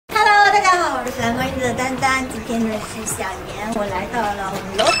蓝光乐的丹丹，今天呢是小年，我来到了我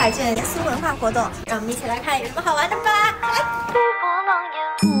们楼海镇严肃文化活动，让我们一起来看有什么好玩的吧。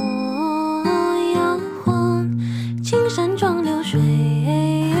我摇晃，金山撞流水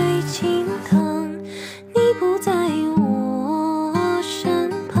轻淌，你不在我身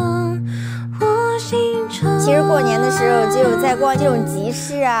旁，我心肠。其实过年的时候，只有在逛这种集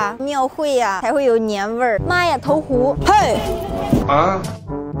市啊、庙会啊，才会有年味儿。妈呀，投壶！嘿，啊！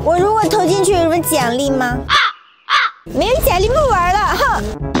我如果投进去有什么奖励吗？没有奖励不玩了，哼！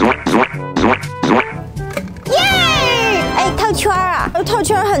耶！哎，套圈啊，套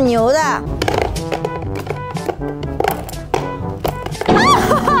圈很牛的。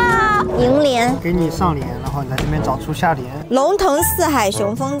楹联，给你上联，然后你在这边找出下联。龙腾四海，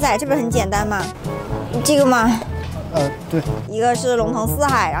雄风在，这不是很简单吗？这个吗？对，一个是龙腾四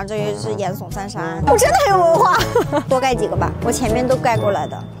海，然后这个是烟耸三山。我真的很有文化，多盖几个吧，我前面都盖过来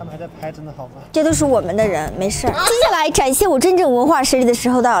的。他们还在拍，真的好吗？这都是我们的人，没事。接下来展现我真正文化实力的时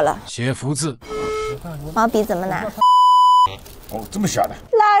候到了。写福字，毛笔怎么拿？哦，这么小的。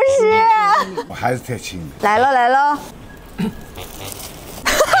老师，我还是太轻的。来喽来喽。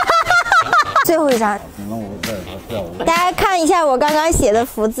最后一张，大家看一下我刚刚写的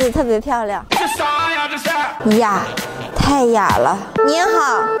福字，特别漂亮。雅，太雅了。您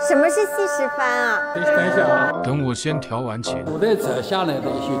好，什么是细石幡啊？等一下啊，等我先调完琴。古代传下来的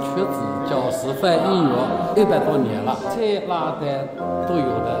一些曲子叫石幡音乐，100多年了，菜拉单都有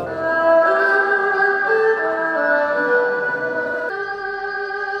的。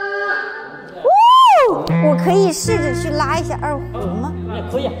我可以试着去拉一下二胡吗？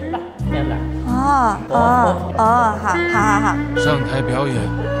可以，来，这样来。好。上台表演。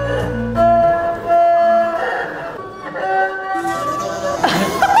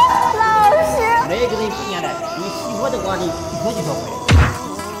老师，每个人不一样的，你喜欢的话，你一会就学会。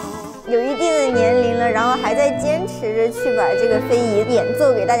有一定的年龄了，然后还在坚持着去把这个非遗演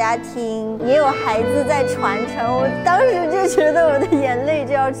奏给大家听，也有孩子在传承。我当时就觉得我的眼泪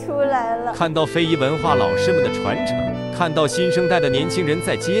就要出来了。看到非遗文化老师们的传承，看到新生代的年轻人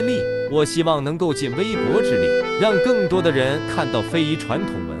在接力，我希望能够尽微薄之力，让更多的人看到非遗传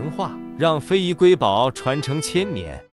统文化，让非遗瑰宝传承千年。